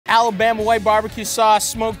Alabama white barbecue sauce,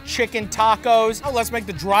 smoked chicken tacos. Oh, let's make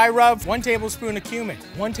the dry rub. 1 tablespoon of cumin,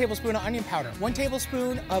 1 tablespoon of onion powder, 1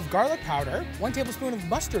 tablespoon of garlic powder, 1 tablespoon of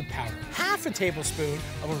mustard powder, half a tablespoon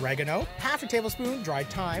of oregano, half a tablespoon dried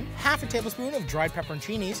thyme, half a tablespoon of dried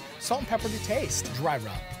pepperoncinis, salt and pepper to taste. Dry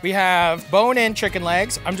rub. We have bone-in chicken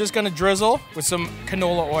legs. I'm just gonna drizzle with some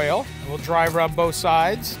canola oil. We'll dry rub both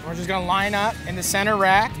sides. We're just gonna line up in the center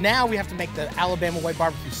rack. Now we have to make the Alabama white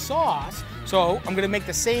barbecue sauce. So I'm gonna make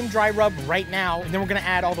the same dry rub right now, and then we're gonna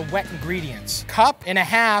add all the wet ingredients. 1.5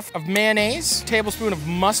 cups of mayonnaise, tablespoon of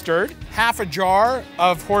mustard, half a jar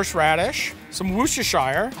of horseradish, some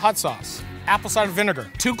Worcestershire hot sauce, apple cider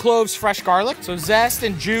vinegar, 2 cloves fresh garlic, so zest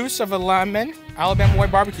and juice of a lemon, Alabama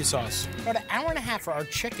white barbecue sauce. About 1.5 hours for our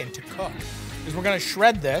chicken to cook, because we're gonna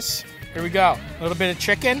shred this. Here we go. A little bit of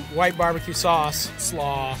chicken, white barbecue sauce,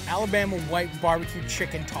 slaw, Alabama white barbecue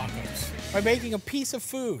chicken tacos. By making a piece of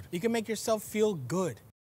food, you can make yourself feel good.